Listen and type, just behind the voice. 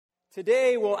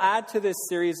Today, we'll add to this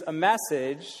series a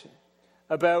message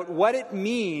about what it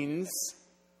means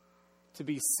to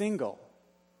be single.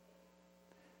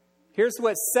 Here's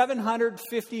what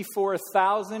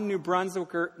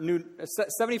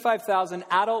 75,000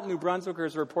 adult New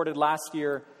Brunswickers reported last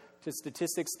year to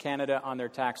Statistics Canada on their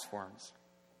tax forms.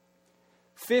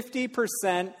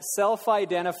 50%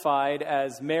 self-identified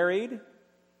as married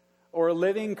or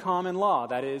living common law,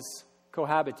 that is,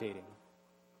 cohabitating.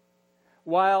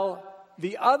 While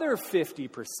the other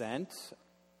 50%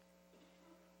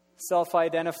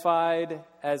 self-identified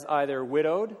as either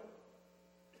widowed,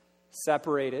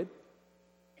 separated,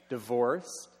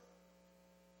 divorced,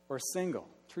 or single.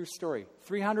 True story.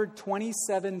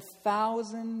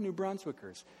 327,000 New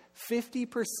Brunswickers,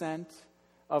 50%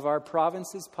 of our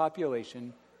province's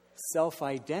population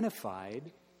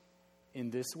self-identified in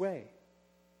this way.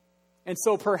 And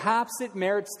so perhaps it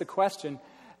merits the question,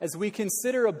 as we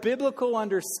consider a biblical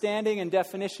understanding and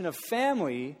definition of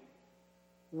family,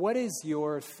 what is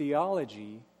your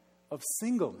theology of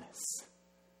singleness?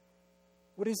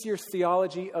 What is your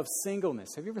theology of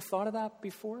singleness? Have you ever thought of that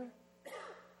before?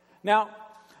 Now,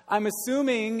 I'm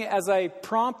assuming as I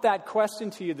prompt that question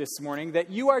to you this morning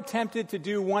that you are tempted to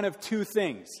do one of two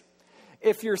things.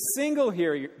 If you're single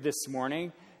here this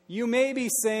morning, you may be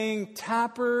saying,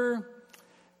 Tapper,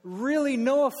 really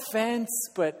no offense,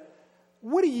 but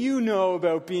what do you know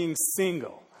about being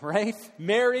single, right?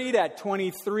 Married at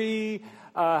 23,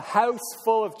 a house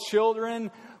full of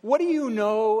children. What do you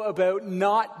know about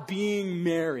not being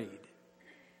married?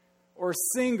 Or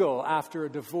single after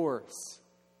a divorce?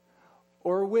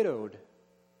 Or widowed?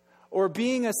 Or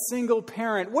being a single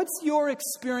parent? What's your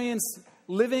experience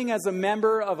living as a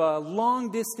member of a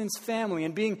long-distance family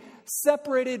and being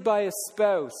separated by a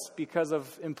spouse because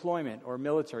of employment or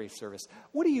military service?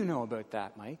 What do you know about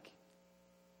that, Mike?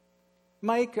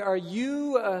 Mike, are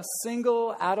you a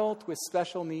single adult with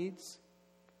special needs?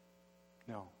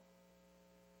 No.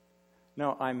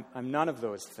 No, I'm none of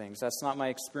those things. That's not my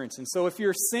experience. And so if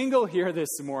you're single here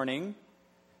this morning,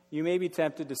 you may be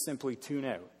tempted to simply tune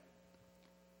out.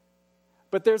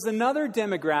 But there's another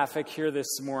demographic here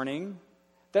this morning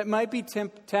that might be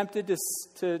tempted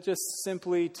to just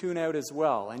simply tune out as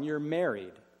well, and you're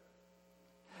married.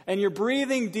 And you're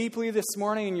breathing deeply this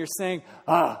morning and you're saying,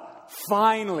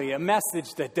 finally, a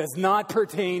message that does not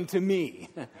pertain to me,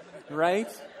 right?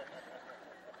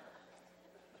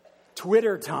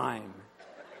 Twitter time.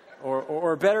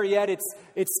 Or better yet,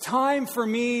 it's time for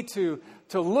me to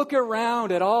look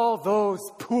around at all those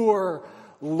poor,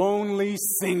 lonely,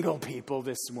 single people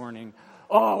this morning.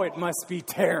 Oh, it must be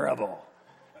terrible.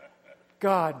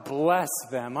 God bless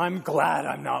them. I'm glad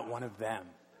I'm not one of them.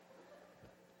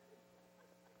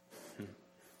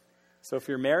 So if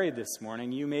you're married this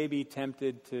morning, you may be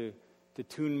tempted to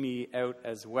tune me out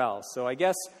as well. So I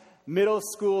guess middle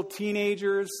school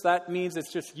teenagers, that means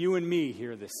it's just you and me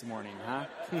here this morning, huh?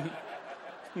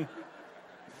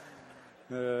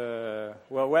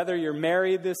 Well, whether you're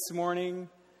married this morning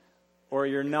or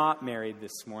you're not married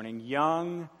this morning,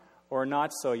 young or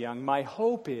not so young, my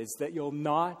hope is that you'll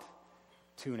not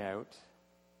tune out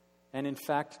and, in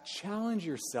fact, challenge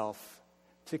yourself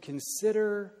to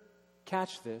consider,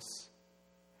 catch this,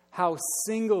 how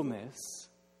singleness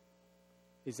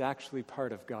is actually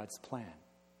part of God's plan.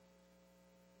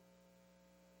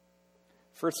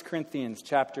 1 Corinthians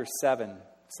chapter 7,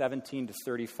 17 to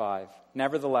 35.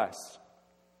 Nevertheless,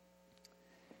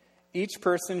 each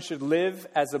person should live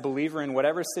as a believer in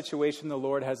whatever situation the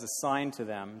Lord has assigned to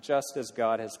them, just as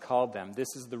God has called them.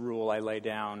 This is the rule I lay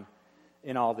down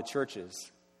in all the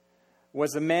churches.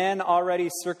 Was a man already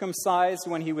circumcised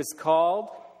when he was called?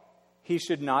 He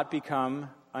should not become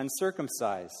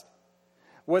uncircumcised.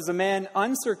 Was a man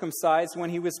uncircumcised when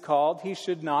he was called? He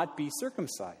should not be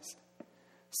circumcised.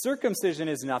 Circumcision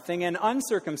is nothing, and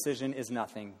uncircumcision is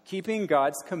nothing. Keeping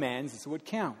God's commands is what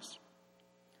counts.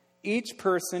 Each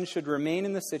person should remain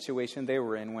in the situation they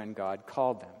were in when God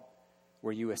called them.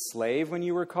 Were you a slave when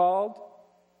you were called?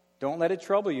 Don't let it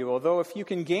trouble you, although if you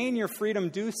can gain your freedom,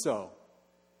 do so.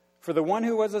 For the one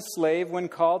who was a slave when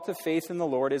called to faith in the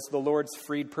Lord is the Lord's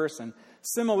freed person.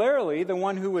 Similarly, the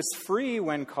one who was free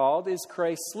when called is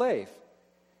Christ's slave.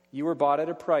 You were bought at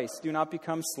a price. Do not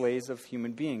become slaves of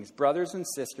human beings. Brothers and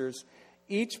sisters,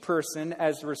 each person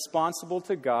as responsible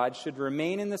to God should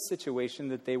remain in the situation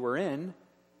that they were in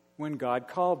when God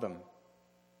called them.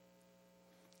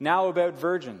 Now about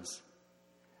virgins.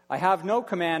 I have no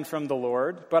command from the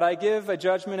Lord, but I give a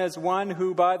judgment as one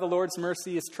who by the Lord's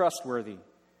mercy is trustworthy.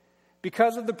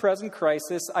 Because of the present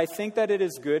crisis, I think that it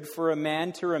is good for a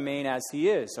man to remain as he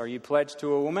is. Are you pledged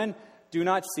to a woman? Do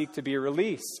not seek to be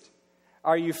released.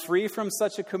 Are you free from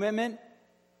such a commitment?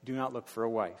 Do not look for a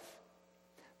wife.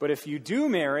 But if you do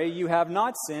marry, you have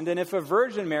not sinned, and if a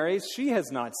virgin marries, she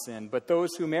has not sinned. But those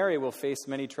who marry will face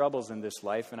many troubles in this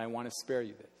life, and I want to spare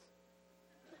you this.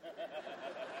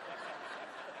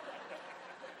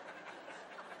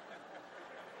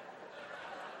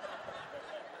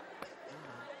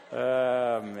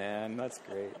 Oh, man, that's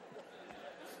great.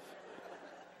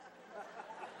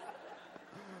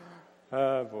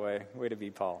 Oh, boy, way to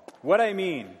be Paul. What I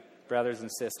mean, brothers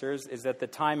and sisters, is that the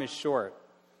time is short.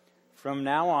 From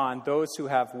now on, those who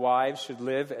have wives should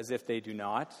live as if they do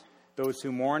not, those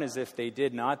who mourn as if they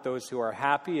did not, those who are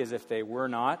happy as if they were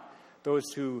not,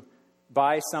 those who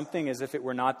buy something as if it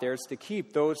were not theirs to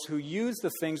keep, those who use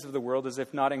the things of the world as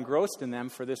if not engrossed in them,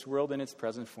 for this world in its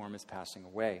present form is passing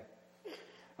away.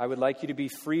 I would like you to be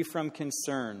free from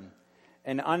concern.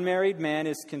 An unmarried man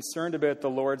is concerned about the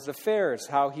Lord's affairs,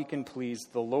 how he can please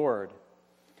the Lord.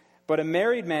 But a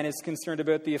married man is concerned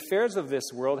about the affairs of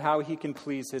this world, how he can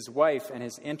please his wife, and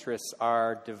his interests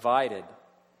are divided.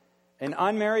 An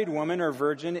unmarried woman or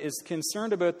virgin is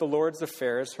concerned about the Lord's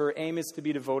affairs. Her aim is to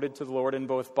be devoted to the Lord in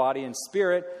both body and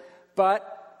spirit.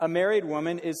 But a married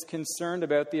woman is concerned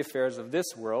about the affairs of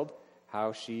this world,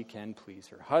 how she can please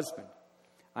her husband.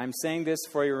 I'm saying this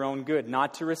for your own good,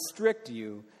 not to restrict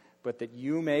you, but that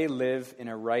you may live in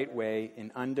a right way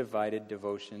in undivided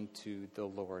devotion to the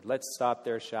Lord. Let's stop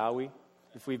there, shall we?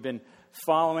 If we've been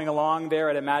following along there,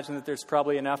 I'd imagine that there's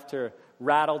probably enough to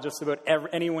rattle just about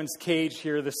anyone's cage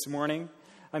here this morning.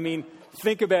 I mean,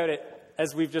 think about it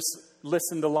as we've just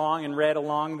listened along and read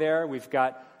along there. We've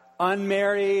got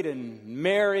unmarried and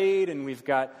married, and we've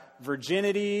got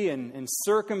virginity and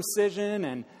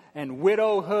circumcision and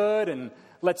widowhood, and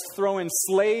let's throw in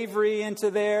slavery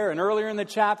into there. And earlier in the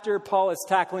chapter, Paul is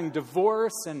tackling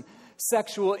divorce and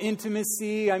sexual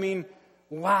intimacy. I mean,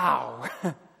 wow.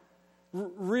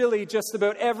 Really just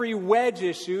about every wedge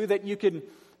issue that you could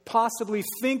possibly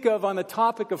think of on the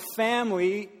topic of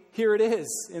family, here it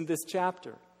is in this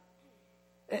chapter.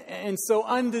 And so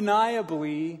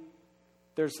undeniably,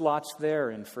 there's lots there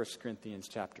in 1 Corinthians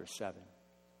chapter 7.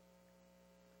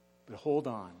 But hold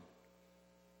on.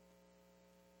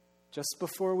 Just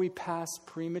before we pass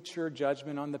premature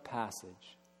judgment on the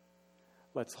passage,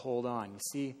 let's hold on. You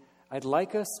see, I'd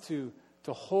like us to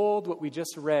hold what we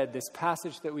just read, this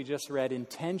passage that we just read, in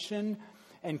tension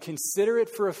and consider it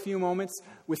for a few moments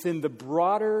within the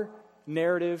broader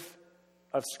narrative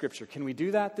of Scripture. Can we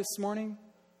do that this morning?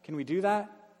 Can we do that?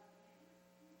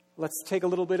 Let's take a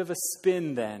little bit of a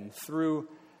spin then through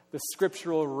the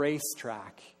scriptural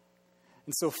racetrack.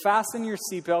 And so fasten your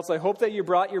seatbelts. I hope that you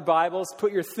brought your Bibles.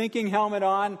 Put your thinking helmet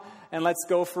on, and let's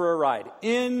go for a ride.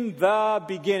 In the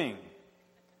beginning,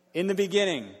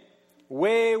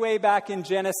 way, way back in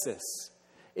Genesis,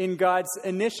 in God's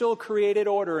initial created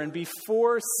order, and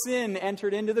before sin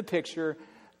entered into the picture,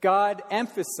 God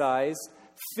emphasized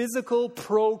physical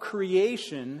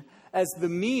procreation as the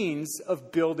means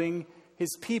of building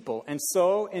his people. And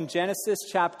so in Genesis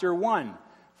chapter 1,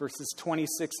 verses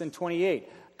 26 and 28,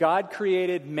 God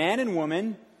created man and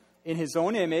woman in his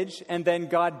own image, and then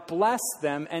God blessed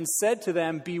them and said to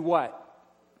them, be what?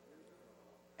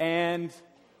 And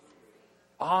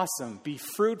awesome. Be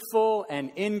fruitful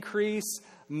and increase,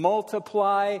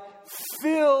 multiply,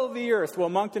 fill the earth. Well,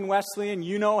 Moncton, Wesleyan,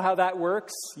 you know how that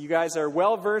works. You guys are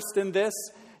well versed in this.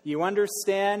 You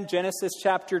understand Genesis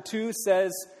chapter 2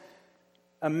 says,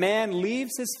 a man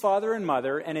leaves his father and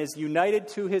mother and is united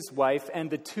to his wife, and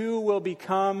the two will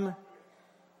become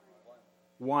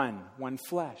one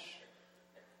flesh.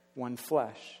 And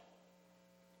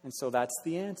so that's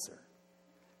the answer.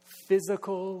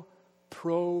 Physical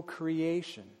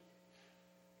procreation.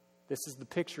 This is the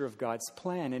picture of God's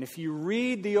plan. And if you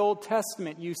read the Old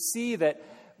Testament, you see that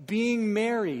being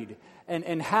married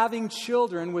and having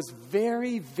children was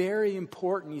very, very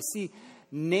important. You see,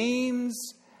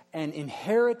 names and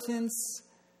inheritance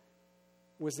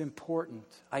was important.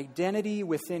 Identity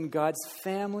within God's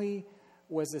family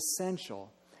was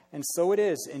essential. And so it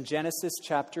is in Genesis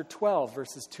chapter 12,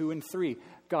 verses 2 and 3.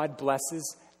 God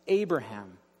blesses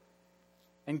Abraham.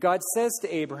 And God says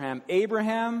to Abraham,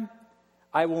 Abraham,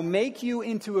 I will make you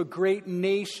into a great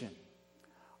nation.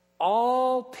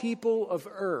 All people of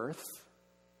earth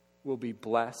will be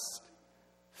blessed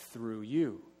through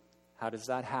you. How does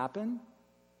that happen?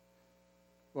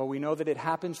 Well, we know that it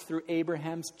happens through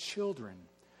Abraham's children,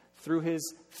 through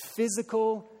his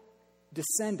physical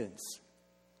descendants.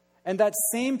 And that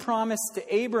same promise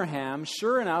to Abraham,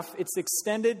 sure enough, it's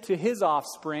extended to his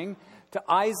offspring, to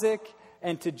Isaac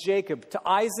and to Jacob. To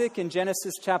Isaac in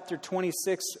Genesis chapter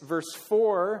 26, verse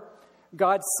 4,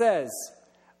 God says,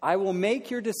 I will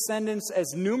make your descendants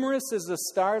as numerous as the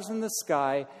stars in the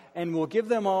sky, and will give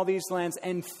them all these lands,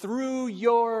 and through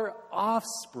your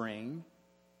offspring,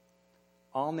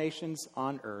 all nations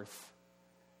on earth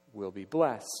will be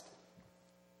blessed.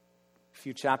 A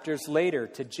few chapters later,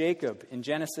 to Jacob, in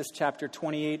Genesis chapter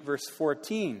 28, verse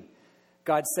 14,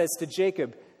 God says to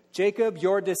Jacob, Jacob,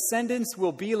 your descendants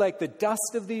will be like the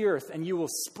dust of the earth, and you will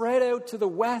spread out to the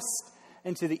west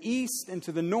and to the east and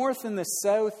to the north and the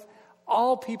south.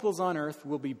 All peoples on earth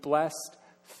will be blessed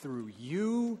through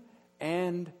you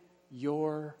and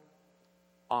your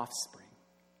offspring.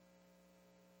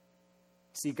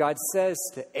 See, God says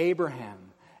to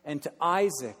Abraham and to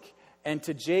Isaac and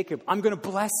to Jacob, I'm going to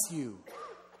bless you.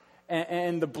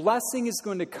 And the blessing is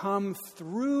going to come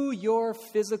through your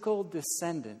physical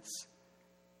descendants.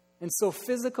 And so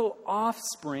physical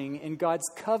offspring in God's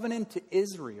covenant to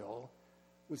Israel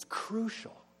was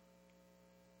crucial.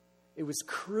 It was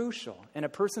crucial. And a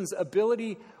person's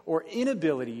ability or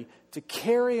inability to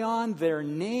carry on their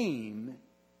name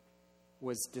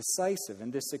was decisive.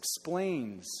 And this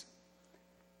explains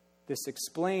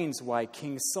why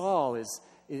King Saul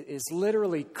is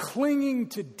literally clinging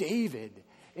to David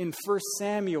in 1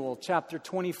 Samuel chapter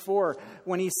 24,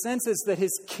 when he senses that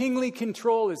his kingly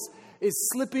control is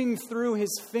slipping through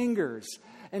his fingers.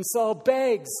 And Saul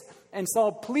begs and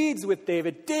Saul pleads with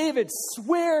David, David,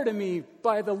 swear to me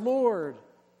by the Lord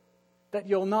that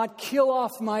you'll not kill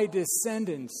off my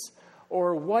descendants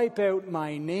or wipe out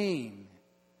my name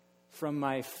from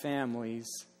my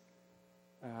family's,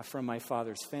 from my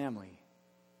father's family.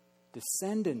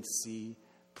 Descendancy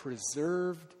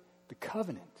preserved the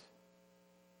covenant.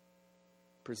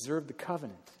 Preserved the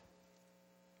covenant.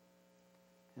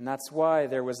 And that's why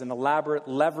there was an elaborate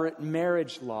levirate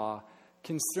marriage law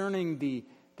concerning the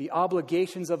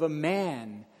obligations of a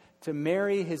man to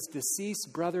marry his deceased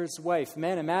brother's wife.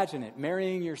 Men, imagine it,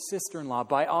 marrying your sister-in-law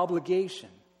by obligation,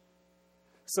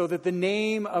 so that the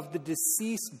name of the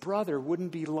deceased brother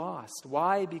wouldn't be lost.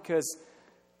 Why? Because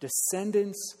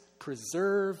descendants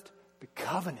preserved the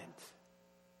covenant.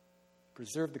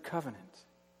 Preserved the covenant.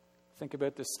 Think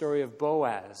about the story of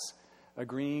Boaz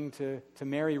agreeing to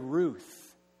marry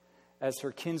Ruth as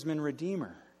her kinsman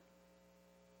redeemer.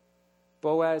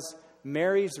 Boaz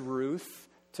marries Ruth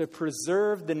to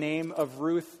preserve the name of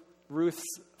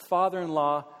Ruth's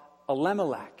father-in-law,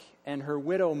 Elimelech, and her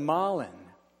widow, Mahlon.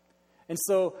 And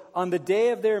so on the day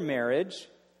of their marriage,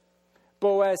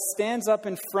 Boaz stands up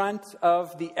in front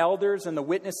of the elders and the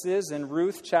witnesses in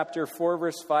Ruth chapter 4,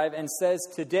 verse 5, and says,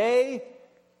 "Today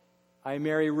I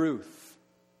marry Ruth."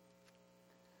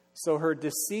 So her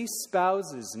deceased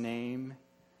spouse's name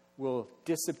will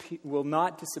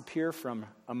not disappear from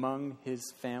among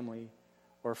his family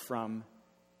or from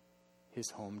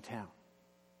his hometown.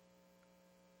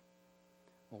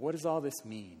 Well, what does all this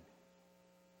mean?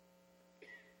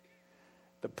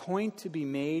 The point to be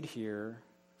made here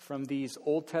from these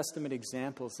Old Testament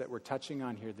examples that we're touching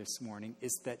on here this morning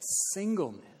is that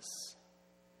singleness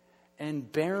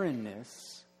and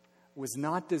barrenness was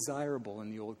not desirable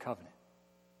in the Old Covenant.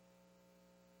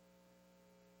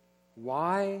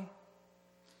 Why?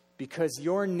 Because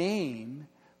your name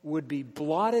would be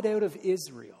blotted out of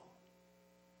Israel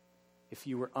if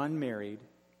you were unmarried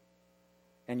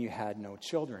and you had no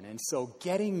children. And so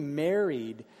getting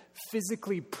married,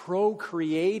 physically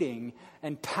procreating,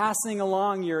 and passing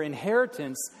along your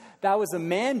inheritance, that was a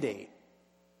mandate.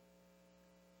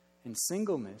 And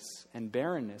singleness and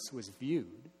barrenness was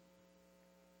viewed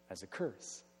as a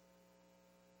curse.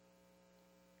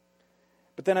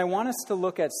 But then I want us to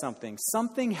look at something.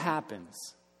 Something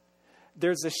happens.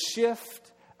 There's a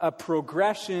shift, a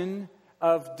progression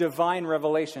of divine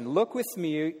revelation. Look with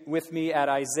me at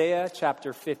Isaiah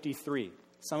chapter 53.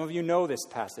 Some of you know this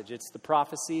passage. It's the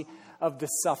prophecy of the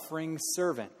suffering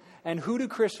servant. And who do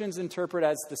Christians interpret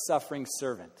as the suffering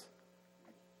servant?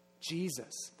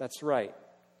 Jesus. That's right.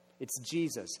 It's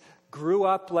Jesus. Grew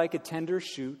up like a tender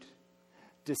shoot,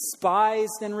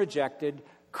 despised and rejected,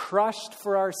 crushed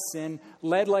for our sin,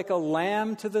 led like a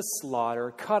lamb to the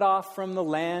slaughter, cut off from the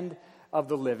land of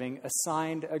the living,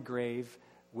 assigned a grave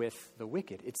with the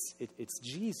wicked. It's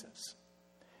Jesus.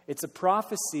 It's a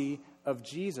prophecy of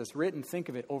Jesus written, think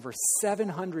of it, over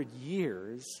 700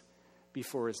 years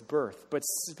before his birth. But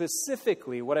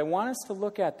specifically, what I want us to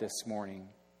look at this morning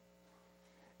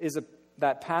is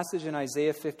that passage in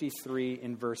Isaiah 53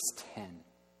 in verse 10.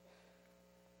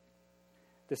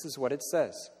 This is what it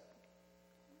says.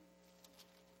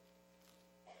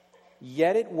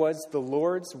 Yet it was the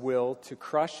Lord's will to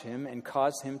crush him and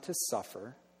cause him to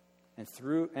suffer.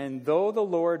 And though the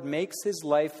Lord makes his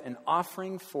life an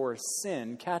offering for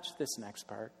sin, catch this next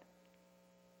part,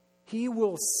 he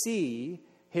will see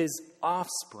his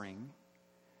offspring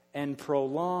and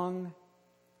prolong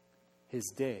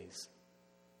his days.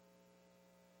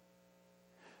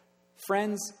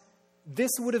 Friends,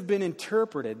 this would have been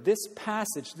interpreted, this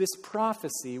passage, this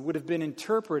prophecy would have been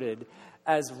interpreted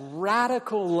as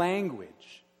radical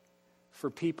language for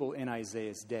people in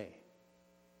Isaiah's day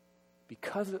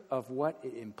because of what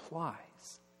it implies.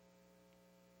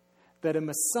 That a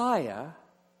Messiah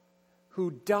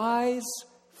who dies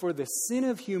for the sin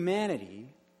of humanity,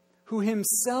 who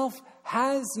himself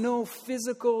has no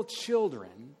physical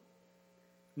children,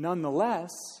 nonetheless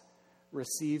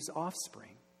receives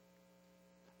offspring,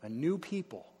 a new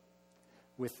people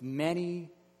with many,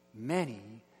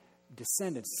 many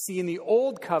descendants. See, in the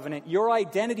Old Covenant, your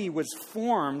identity was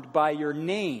formed by your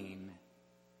name,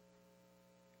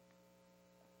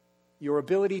 your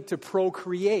ability to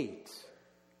procreate.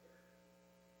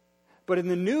 But in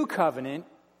the New Covenant,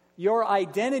 your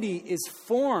identity is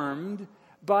formed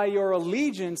by your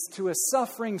allegiance to a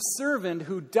suffering servant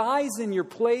who dies in your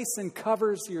place and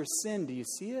covers your sin. Do you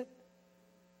see it?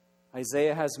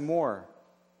 Isaiah has more.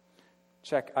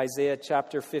 Check Isaiah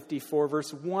chapter 54,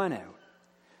 verse 1 out.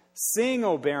 Sing,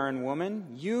 O barren woman,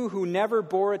 you who never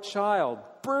bore a child.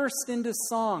 Burst into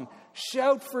song.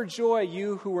 Shout for joy,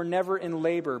 you who were never in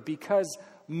labor, because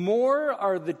more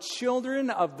are the children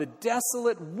of the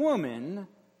desolate woman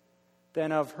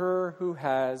than of her who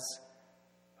has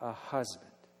a husband.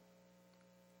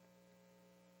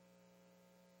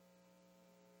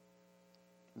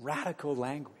 Radical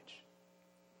language.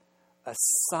 A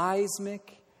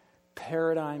seismic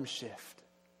paradigm shift.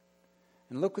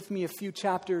 And look with me a few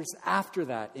chapters after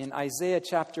that in Isaiah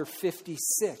chapter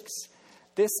 56.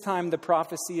 This time the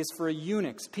prophecy is for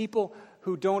eunuchs, people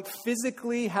who don't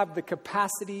physically have the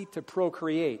capacity to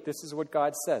procreate. This is what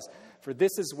God says. For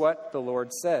this is what the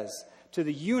Lord says. To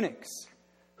the eunuchs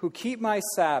who keep my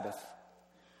Sabbath,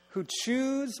 who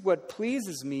choose what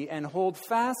pleases me and hold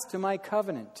fast to my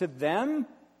covenant, to them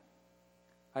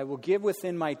I will give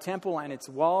within my temple and its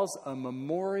walls a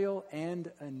memorial and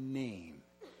a name,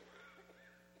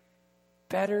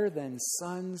 better than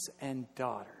sons and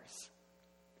daughters.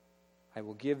 I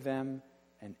will give them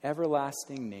an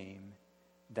everlasting name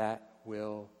that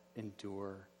will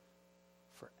endure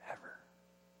forever.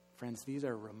 Friends, these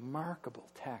are remarkable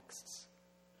texts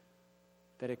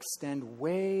that extend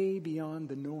way beyond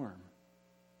the norm.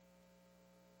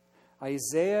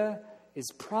 Isaiah is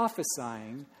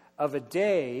prophesying of a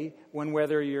day when,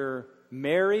 whether you're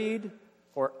married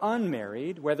or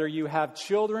unmarried, whether you have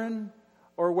children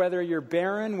or whether you're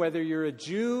barren, whether you're a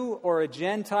Jew or a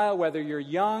Gentile, whether you're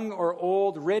young or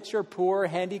old, rich or poor,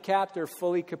 handicapped or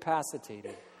fully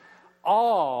capacitated,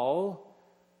 all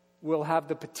will have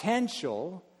the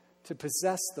potential to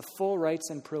possess the full rights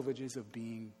and privileges of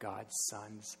being God's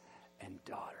sons and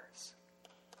daughters.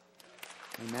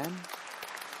 Amen?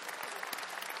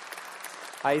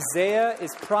 Isaiah is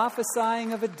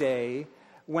prophesying of a day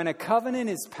when a covenant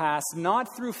is passed not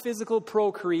through physical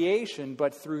procreation,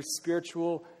 but through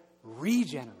spiritual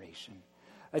regeneration.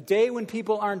 A day when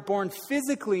people aren't born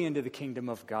physically into the kingdom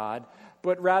of God,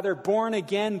 but rather born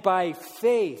again by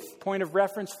faith. Point of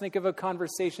reference, think of a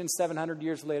conversation 700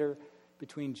 years later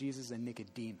between Jesus and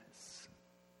Nicodemus.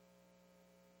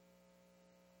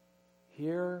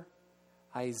 Here,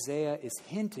 Isaiah is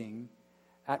hinting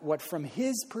at what from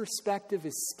his perspective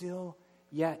is still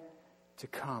yet to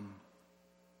come.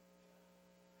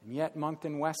 And yet,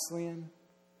 Moncton Wesleyan,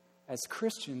 as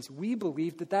Christians, we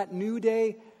believe that that new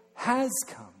day has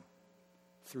come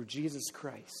through Jesus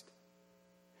Christ.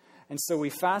 And so we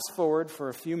fast forward for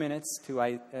a few minutes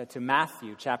to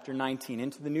Matthew chapter 19,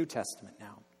 into the New Testament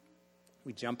now.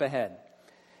 We jump ahead.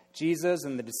 Jesus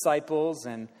and the disciples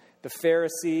and the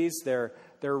Pharisees, they're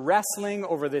wrestling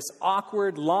over this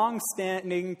awkward,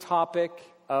 long-standing topic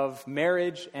of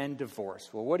marriage and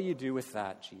divorce. Well, what do you do with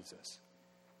that, Jesus?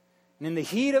 And in the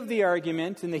heat of the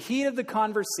argument, in the heat of the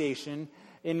conversation,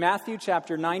 in Matthew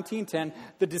chapter 19:10,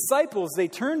 the disciples, they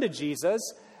turn to Jesus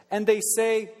and they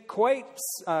say quite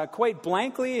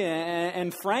blankly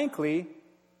and frankly,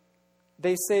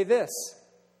 they say this: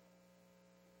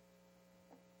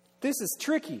 this is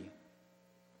tricky.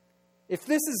 If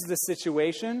this is the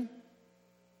situation,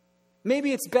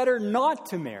 maybe it's better not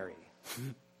to marry.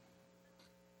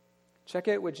 Check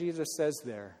out what Jesus says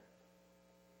there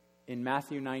in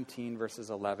Matthew 19, verses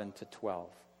 11 to 12.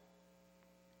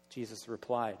 Jesus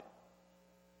replied,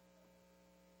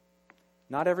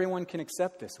 "Not everyone can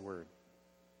accept this word,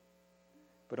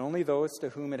 but only those to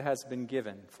whom it has been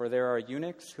given. For there are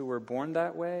eunuchs who were born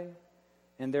that way,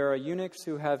 and there are eunuchs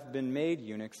who have been made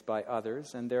eunuchs by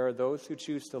others, and there are those who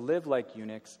choose to live like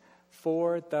eunuchs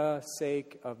for the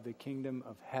sake of the kingdom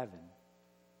of heaven.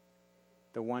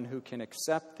 The one who can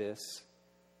accept this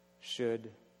should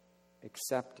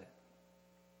accept it.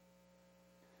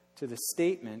 To the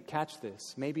statement, catch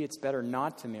this, maybe it's better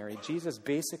not to marry, Jesus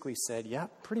basically said, yeah,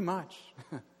 pretty much.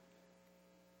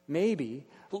 Maybe.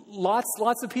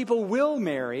 Lots of people will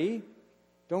marry.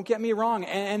 Don't get me wrong.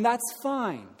 And that's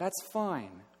fine. That's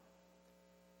fine.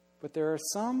 But there are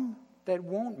some that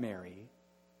won't marry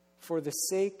for the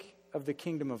sake of the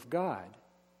kingdom of God.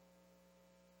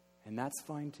 And that's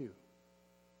fine too.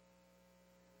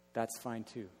 That's fine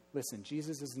too. Listen,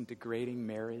 Jesus isn't degrading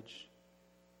marriage.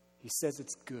 He says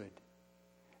it's good.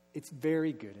 It's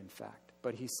very good, in fact.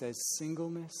 But he says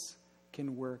singleness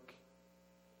can work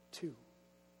too.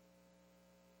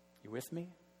 You with me?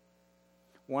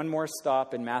 One more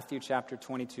stop in Matthew chapter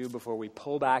 22 before we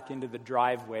pull back into the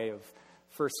driveway of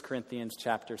 1 Corinthians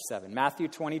chapter 7. Matthew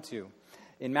 22.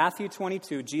 In Matthew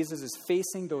 22, Jesus is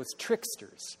facing those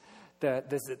tricksters,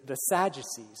 the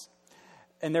Sadducees.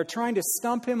 And they're trying to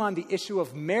stump him on the issue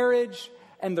of marriage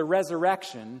and the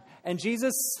resurrection. And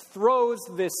Jesus throws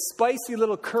this spicy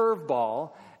little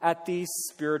curveball at these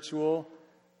spiritual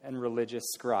and religious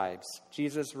scribes.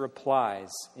 Jesus replies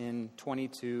in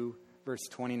 22, verse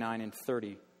 29 and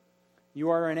 30. You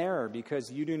are in error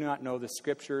because you do not know the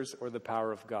scriptures or the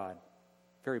power of God.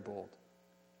 Very bold.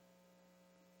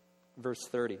 Verse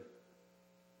 30.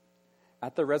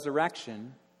 At the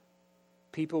resurrection,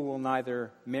 people will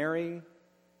neither marry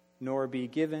nor be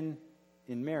given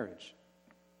in marriage.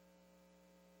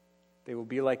 They will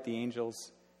be like the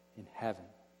angels in heaven.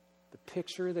 The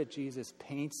picture that Jesus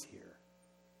paints here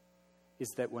is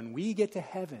that when we get to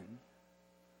heaven,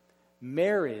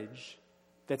 marriage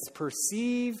that's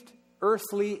perceived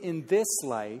earthly in this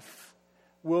life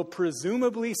will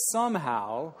presumably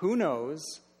somehow, who knows,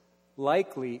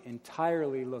 likely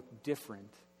entirely look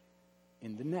different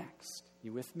in the next.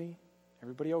 You with me?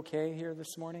 Everybody okay here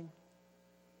this morning?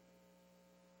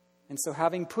 And so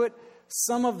having put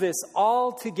some of this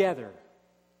all together,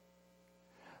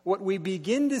 what we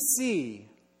begin to see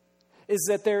is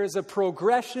that there is a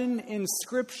progression in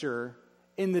Scripture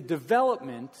in the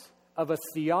development of a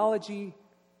theology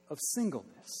of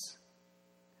singleness.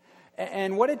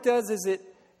 And what it does is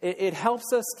it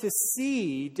helps us to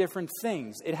see different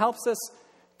things. It helps us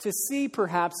to see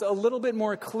perhaps a little bit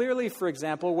more clearly, for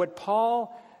example, what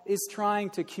Paul is trying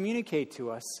to communicate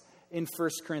to us in 1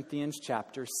 Corinthians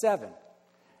chapter 7.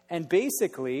 And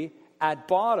basically, at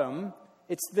bottom,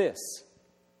 it's this.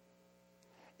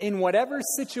 In whatever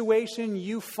situation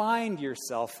you find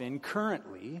yourself in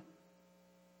currently,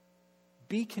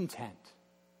 be content.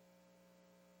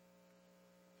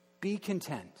 Be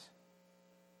content.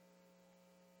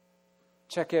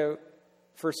 Check out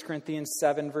 1 Corinthians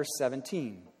 7, verse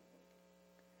 17.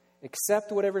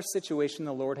 Accept whatever situation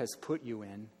the Lord has put you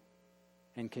in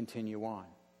and continue on.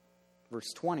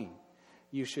 Verse 20.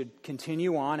 You should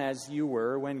continue on as you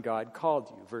were when God called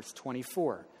you. Verse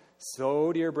 24.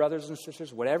 So, dear brothers and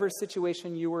sisters, whatever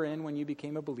situation you were in when you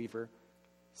became a believer,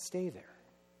 stay there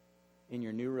in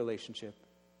your new relationship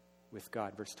with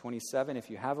God. Verse 27, if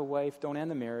you have a wife, don't end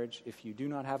the marriage. If you do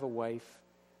not have a wife,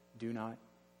 do not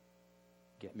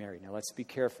get married. Now, let's be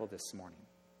careful this morning.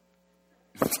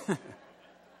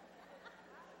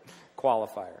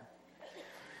 Qualifier.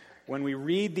 When we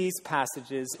read these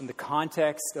passages in the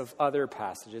context of other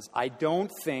passages, I'm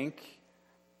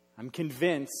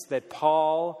convinced that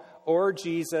Paul or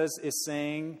Jesus is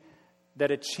saying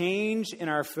that a change in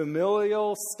our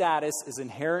familial status is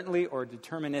inherently or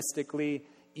deterministically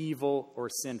evil or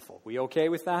sinful. We okay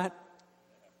with that?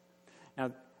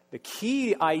 Now, the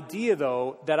key idea,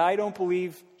 though, that I don't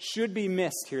believe should be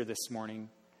missed here this morning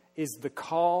is the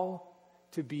call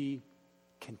to be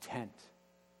content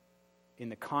in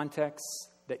the context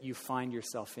that you find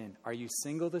yourself in. Are you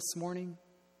single this morning?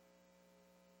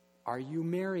 Are you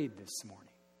married this morning?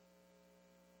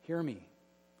 Hear me.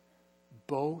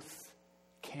 Both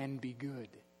can be good.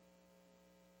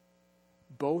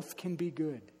 Both can be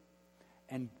good.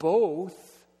 And both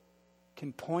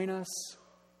can point us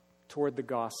toward the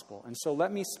gospel. And so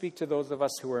let me speak to those of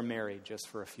us who are married just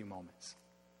for a few moments.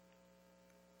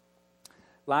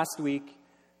 Last week,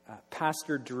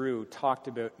 Pastor Drew talked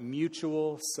about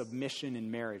mutual submission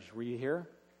in marriage. Were you here?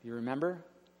 You remember?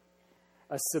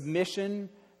 A submission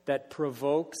that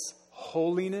provokes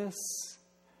holiness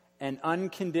and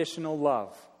unconditional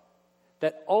love,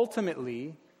 that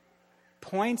ultimately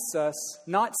points us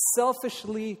not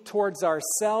selfishly towards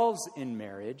ourselves in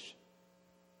marriage,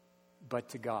 but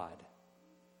to God.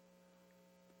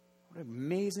 What an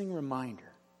amazing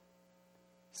reminder.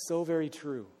 So very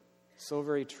true. So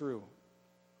very true.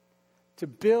 To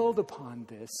build upon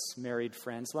this, married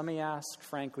friends, let me ask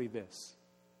frankly this.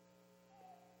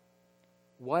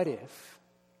 What if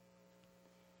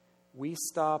we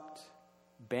stopped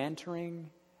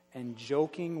bantering and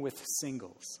joking with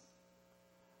singles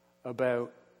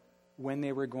about when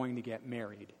they were going to get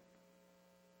married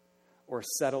or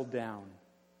settled down,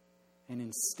 and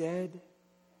instead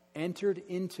entered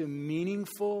into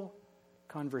meaningful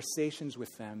conversations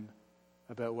with them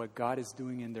about what God is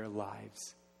doing in their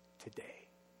lives today?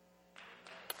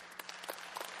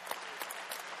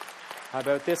 How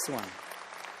about this one?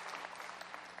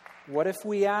 What if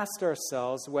we asked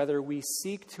ourselves whether we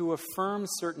seek to affirm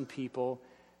certain people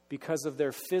because of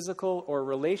their physical or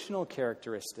relational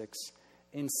characteristics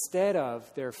instead of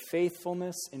their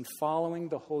faithfulness in following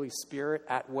the Holy Spirit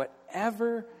at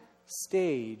whatever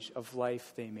stage of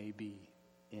life they may be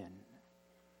in?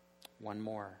 One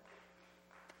more.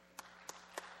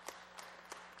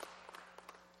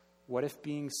 What if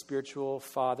being spiritual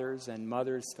fathers and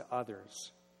mothers to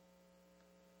others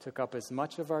took up as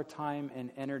much of our time and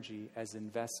energy as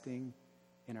investing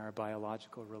in our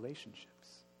biological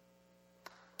relationships?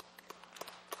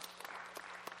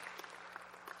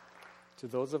 To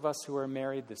those of us who are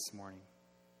married this morning,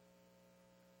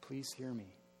 please hear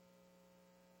me.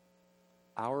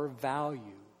 Our value,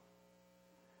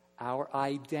 our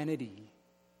identity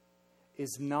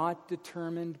is not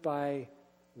determined by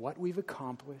what we've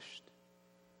accomplished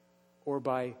or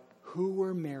by who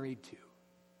we're married to,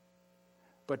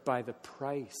 but by the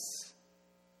price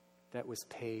that was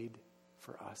paid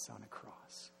for us on a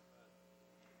cross.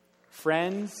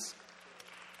 Friends,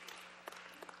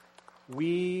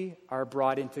 we are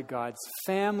brought into God's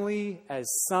family as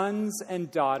sons and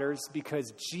daughters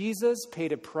because Jesus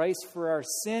paid a price for our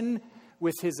sin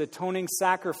with his atoning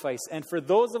sacrifice. And for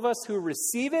those of us who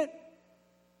receive it,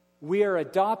 we are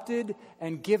adopted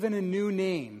and given a new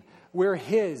name. We're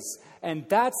his. And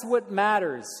that's what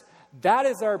matters. That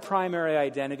is our primary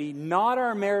identity, not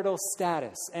our marital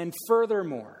status. And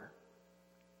furthermore,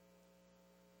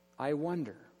 I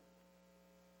wonder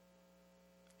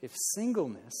if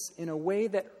singleness, in a way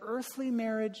that earthly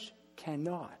marriage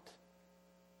cannot,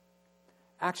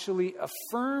 actually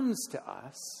affirms to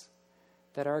us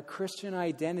that our Christian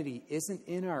identity isn't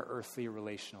in our earthly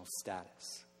relational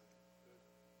status,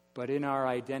 but in our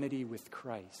identity with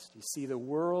Christ. You see, the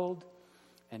world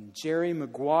and Jerry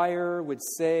Maguire would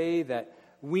say that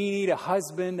we need a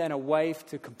husband and a wife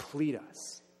to complete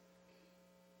us.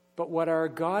 But what our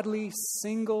godly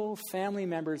single family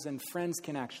members and friends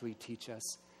can actually teach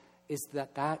us is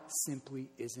that that simply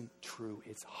isn't true.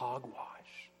 It's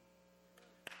hogwash.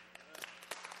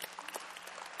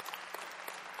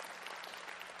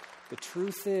 The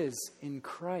truth is, in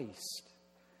Christ,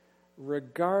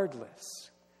 regardless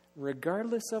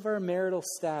of our marital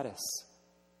status,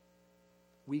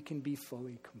 we can be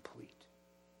fully complete.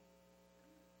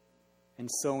 And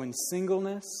so in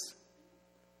singleness,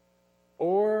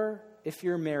 or if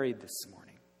you're married this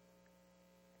morning,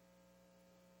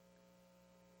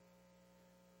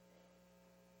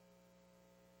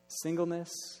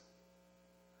 singleness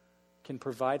can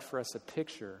provide for us a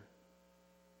picture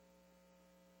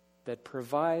that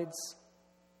provides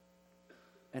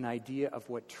an idea of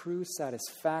what true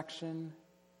satisfaction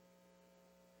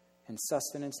and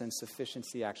sustenance and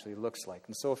sufficiency actually looks like.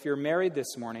 And so if you're married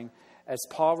this morning, as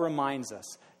Paul reminds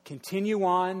us, continue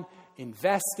on,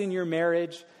 invest in your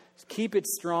marriage, keep it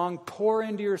strong, pour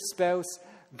into your spouse,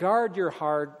 guard your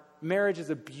heart. Marriage is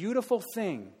a beautiful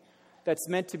thing that's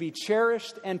meant to be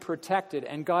cherished and protected,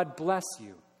 and God bless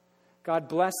you. God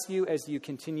bless you as you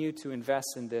continue to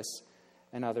invest in this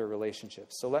and other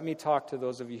relationships. So let me talk to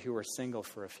those of you who are single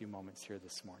for a few moments here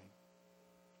this morning.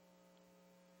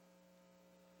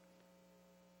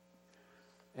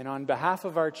 And on behalf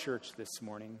of our church this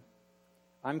morning,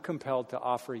 I'm compelled to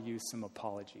offer you some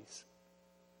apologies.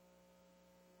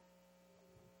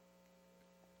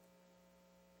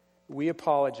 We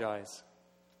apologize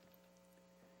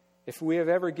if we have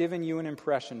ever given you an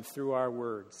impression through our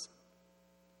words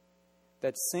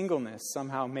that singleness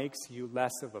somehow makes you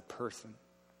less of a person.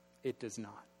 It does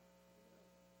not.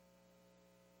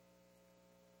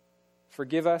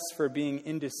 Forgive us for being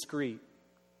indiscreet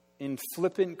in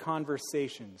flippant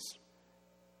conversations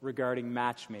regarding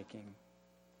matchmaking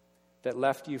that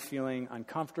left you feeling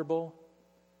uncomfortable,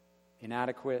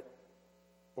 inadequate,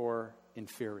 or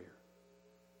inferior.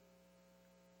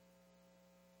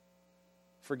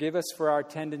 Forgive us for our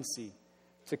tendency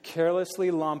to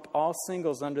carelessly lump all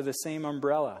singles under the same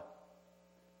umbrella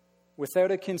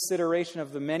without a consideration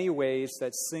of the many ways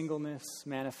that singleness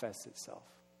manifests itself.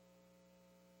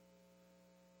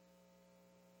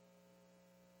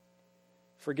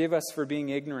 Forgive us for being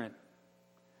ignorant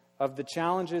of the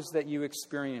challenges that you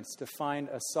experience to find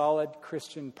a solid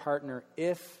Christian partner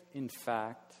if, in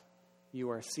fact, you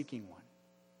are seeking one.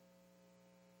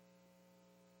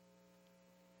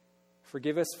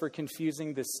 Forgive us for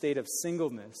confusing the state of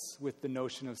singleness with the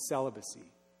notion of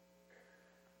celibacy.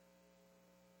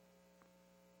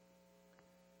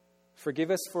 Forgive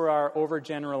us for our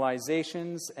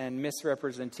overgeneralizations and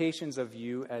misrepresentations of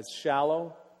you as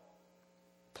shallow,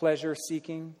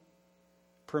 pleasure-seeking,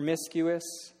 promiscuous,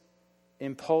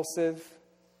 impulsive,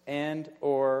 and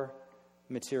or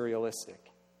materialistic.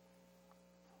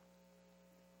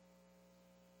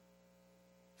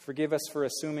 Forgive us for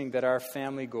assuming that our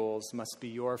family goals must be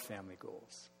your family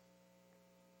goals.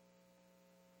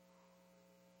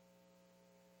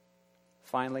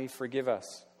 Finally, forgive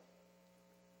us.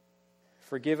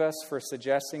 Forgive us for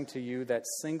suggesting to you that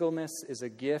singleness is a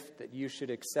gift that you should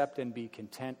accept and be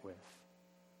content with,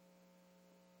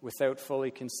 without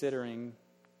fully considering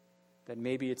that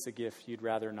maybe it's a gift you'd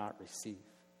rather not receive.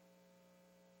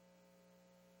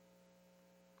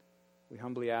 We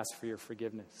humbly ask for your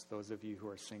forgiveness, those of you who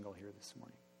are single here this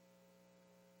morning.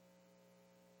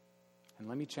 And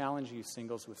let me challenge you,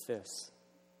 singles, with this.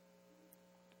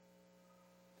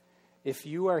 If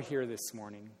you are here this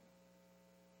morning,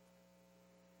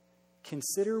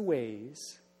 consider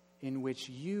ways in which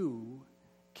you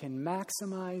can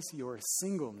maximize your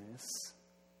singleness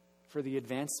for the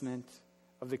advancement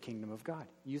of the kingdom of God.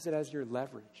 Use it as your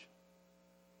leverage.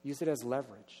 Use it as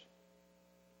leverage.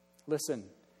 Listen,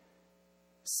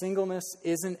 singleness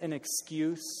isn't an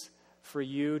excuse for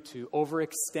you to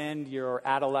overextend your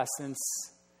adolescence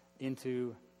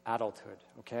into adulthood,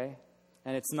 okay?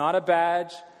 And it's not a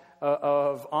badge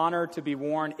of honor to be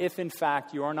worn if, in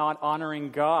fact, you are not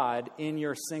honoring God in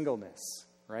your singleness,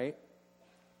 right?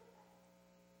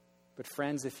 But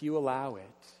friends, if you allow it,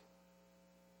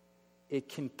 it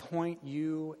can point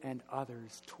you and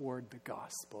others toward the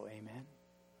gospel. Amen?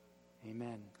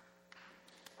 Amen.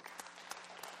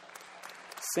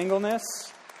 Singleness,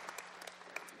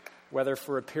 whether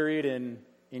for a period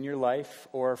in your life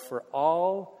or for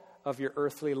all of your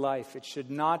earthly life, it should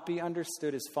not be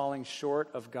understood as falling short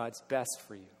of God's best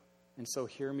for you. And so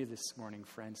hear me this morning,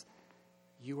 friends.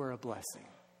 You are a blessing.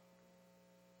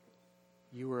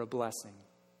 You are a blessing.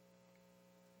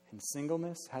 And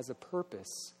singleness has a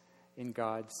purpose in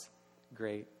God's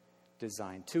great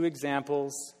design. 2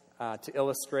 examples to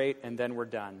illustrate, and then we're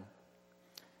done.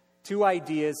 2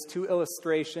 ideas, 2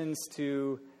 illustrations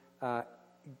to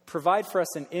provide for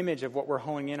us an image of what we're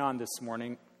honing in on this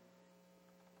morning.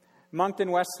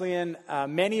 Moncton Wesleyan,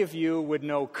 many of you would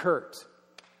know Kurt.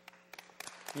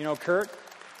 You know Kurt?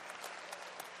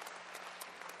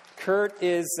 Kurt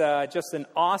is just an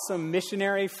awesome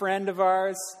missionary friend of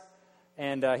ours,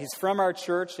 and he's from our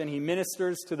church, and he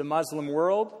ministers to the Muslim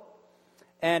world.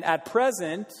 And at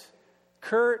present,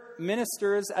 Kurt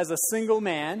ministers as a single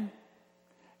man.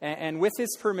 And with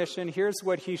his permission, here's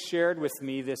what he shared with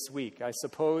me this week. I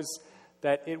suppose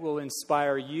that it will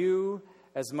inspire you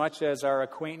as much as our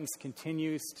acquaintance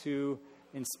continues to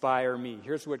inspire me.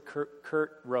 Here's what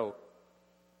Kurt wrote.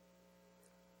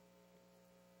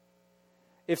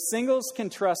 If singles can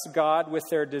trust God with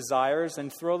their desires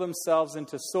and throw themselves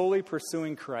into solely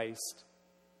pursuing Christ,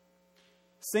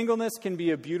 singleness can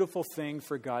be a beautiful thing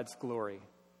for God's glory.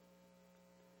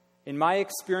 In my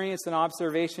experience and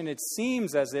observation, it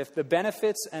seems as if the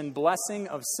benefits and blessing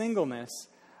of singleness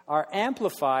are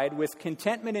amplified with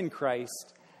contentment in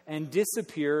Christ and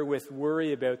disappear with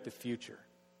worry about the future.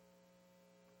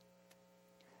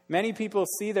 Many people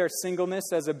see their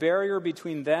singleness as a barrier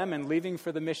between them and leaving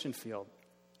for the mission field.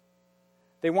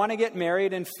 They want to get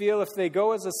married and feel if they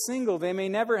go as a single, they may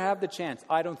never have the chance.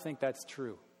 I don't think that's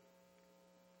true.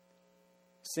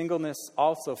 Singleness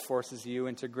also forces you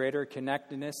into greater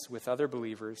connectedness with other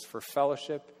believers for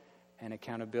fellowship and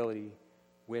accountability,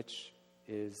 which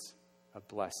is a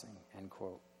blessing, end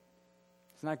quote.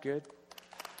 Isn't that good?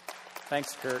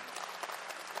 Thanks, Kurt.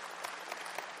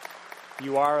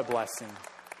 You are a blessing,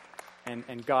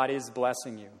 and God is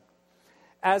blessing you.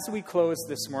 As we close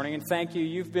this morning, and thank you,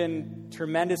 you've been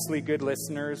tremendously good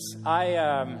listeners.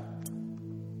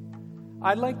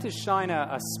 I'd like to shine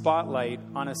a spotlight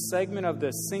on a segment of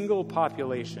the single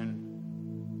population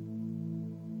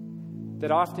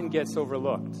that often gets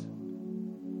overlooked.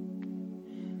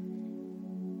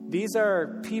 These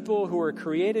are people who are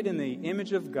created in the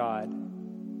image of God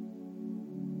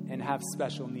and have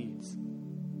special needs.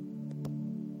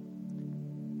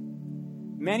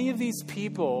 Many of these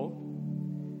people,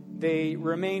 they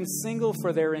remain single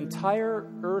for their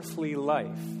entire earthly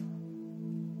life.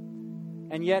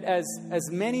 And yet, as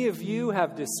many of you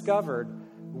have discovered,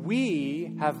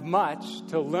 we have much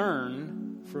to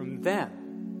learn from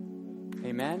them.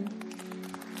 Amen?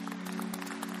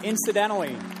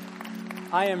 Incidentally,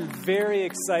 I am very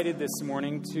excited this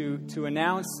morning to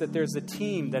announce that there's a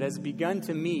team that has begun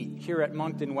to meet here at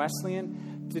Moncton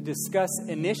Wesleyan to discuss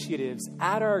initiatives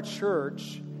at our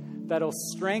church that'll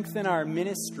strengthen our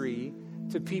ministry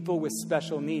to people with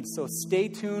special needs. So stay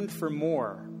tuned for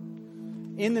more.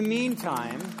 In the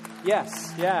meantime,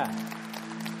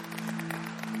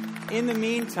 In the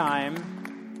meantime,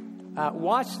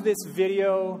 watch this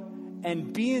video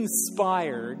and be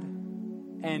inspired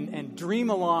and dream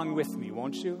along with me,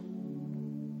 won't you?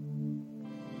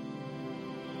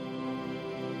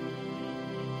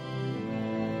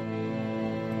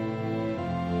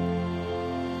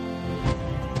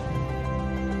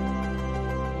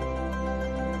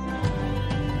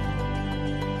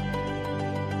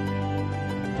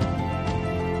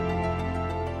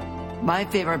 My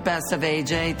favorite best of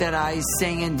AJ, that I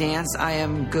sing and dance, I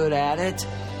am good at it,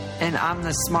 and I'm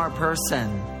the smart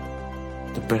person.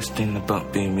 The best thing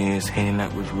about being me is hanging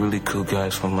out with really cool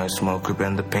guys from my small group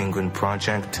and the Penguin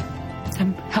Project.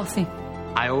 I'm healthy.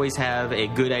 I always have a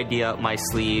good idea up my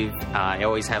sleeve. I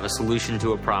always have a solution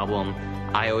to a problem.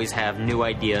 I always have new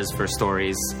ideas for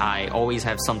stories. I always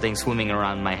have something swimming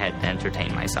around my head to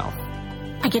entertain myself.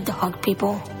 I get to hug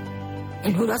people.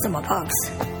 And who doesn't love hugs?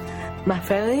 My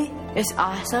family is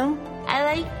awesome. I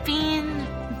like being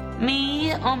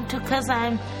me because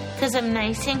I'm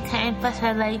nice and kind, but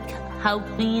I like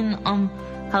helping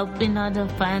other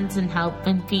friends and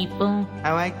helping people.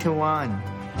 I like to run.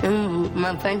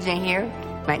 My friends are here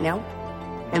right now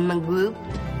in my group.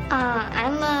 I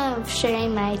love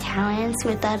sharing my talents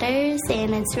with others,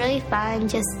 and it's really fun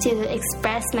just to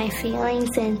express my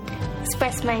feelings and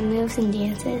express my moves and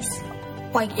dances.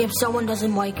 Like, if someone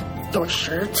doesn't like your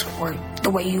shirt or the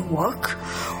way you look,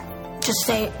 just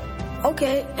say,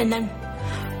 okay, and then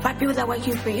find people that like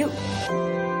you for you.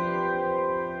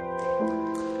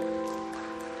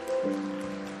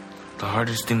 The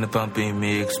hardest thing about being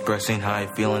me, expressing how I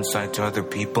feel inside to other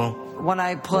people. When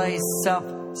I play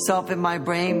self in my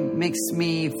brain, makes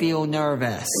me feel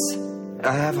nervous.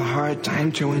 I have a hard time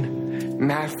doing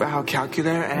math without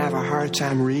calculator, and I have a hard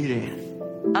time reading.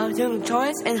 I'm doing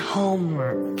toys and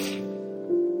homework.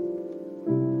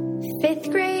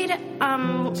 5th grade,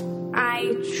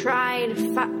 I tried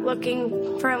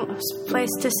looking for a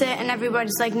place to sit, and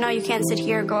everybody's like, no, you can't sit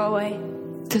here, go away.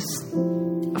 Just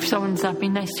if someone's not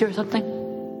being nice to you or something,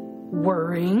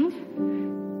 worrying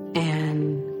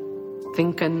and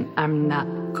thinking I'm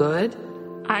not good.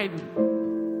 I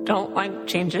don't like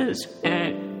changes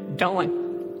and don't like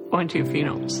going to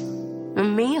funerals.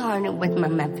 Me hard with my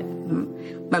mother.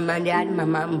 My dad and my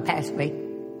mom passed away.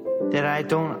 That I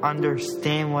don't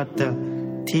understand what the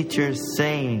teacher's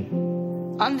saying.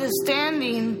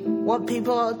 Understanding what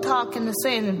people are talking and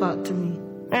saying about to me.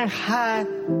 And how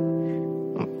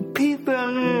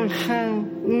people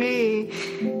need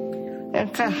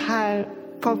and how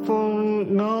people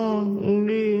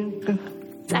need.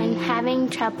 I'm having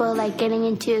trouble getting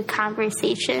into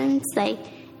conversations,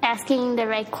 asking the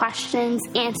right questions,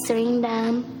 answering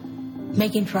them.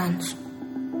 Making friends.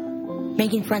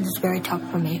 Making friends is very tough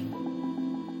for me.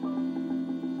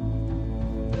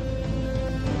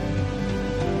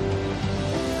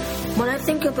 When I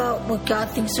think about what God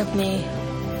thinks of me,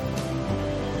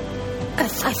 I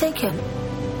thank Him.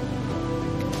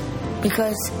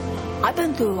 Because I've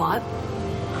been through a lot.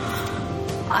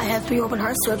 I had 3 open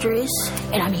heart surgeries,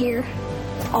 and I'm here.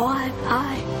 Alive.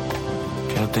 Hi.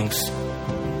 God thinks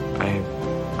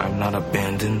I'm not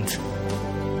abandoned.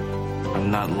 I'm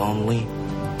not lonely.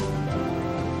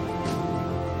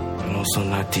 I'm also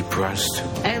not depressed.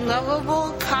 A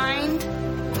lovable, kind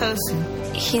person.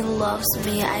 He loves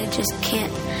me. I just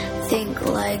can't think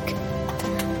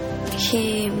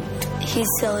he's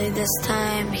silly this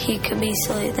time. He could be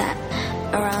silly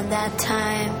around that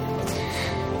time.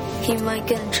 He might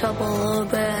get in trouble a little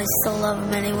bit. I still love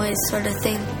him anyway, sort of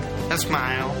thing. A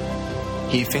smile.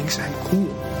 He thinks I'm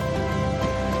cool.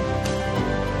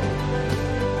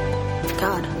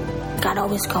 God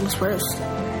always comes first.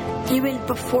 Even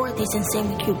before these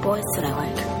insanely cute boys that I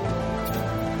like.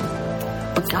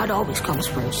 But God always comes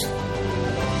first.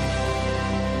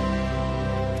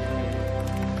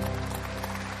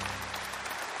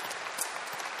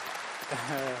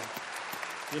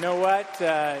 You know what?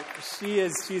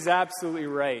 She's absolutely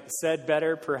right. Said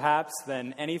better, perhaps,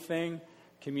 than anything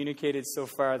communicated so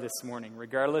far this morning,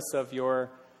 regardless of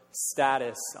your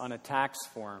status on a tax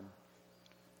form.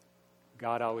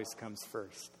 God always comes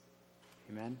first.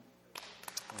 Amen?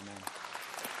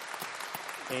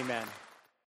 Amen. Amen.